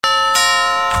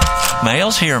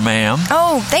Mail's here, ma'am.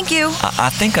 Oh, thank you. I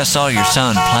think I saw your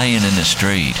son playing in the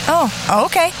street. Oh,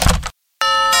 okay.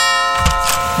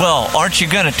 Well, aren't you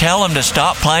going to tell him to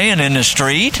stop playing in the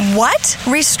street? What?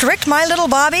 Restrict my little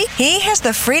Bobby? He has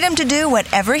the freedom to do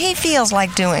whatever he feels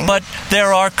like doing. But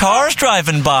there are cars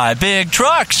driving by, big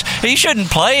trucks. He shouldn't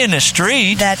play in the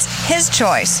street. That's his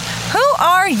choice. Who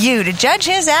are you to judge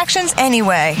his actions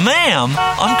anyway? Ma'am,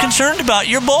 I'm concerned about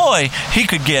your boy. He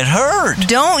could get hurt.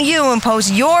 Don't you impose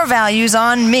your values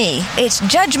on me. It's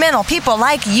judgmental people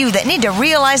like you that need to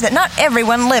realize that not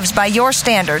everyone lives by your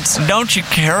standards. Don't you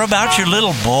care about your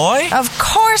little boy? Of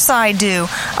course I do.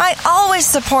 I always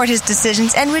support his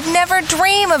decisions and would never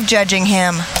dream of judging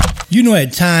him. You know,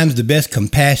 at times the best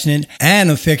compassionate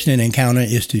and affectionate encounter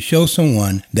is to show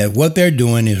someone that what they're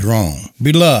doing is wrong.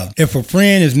 Beloved, if a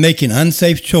friend is making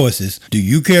unsafe choices, do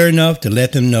you care enough to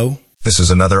let them know? This is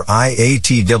another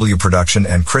IATW production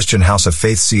and Christian House of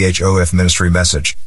Faith CHOF ministry message.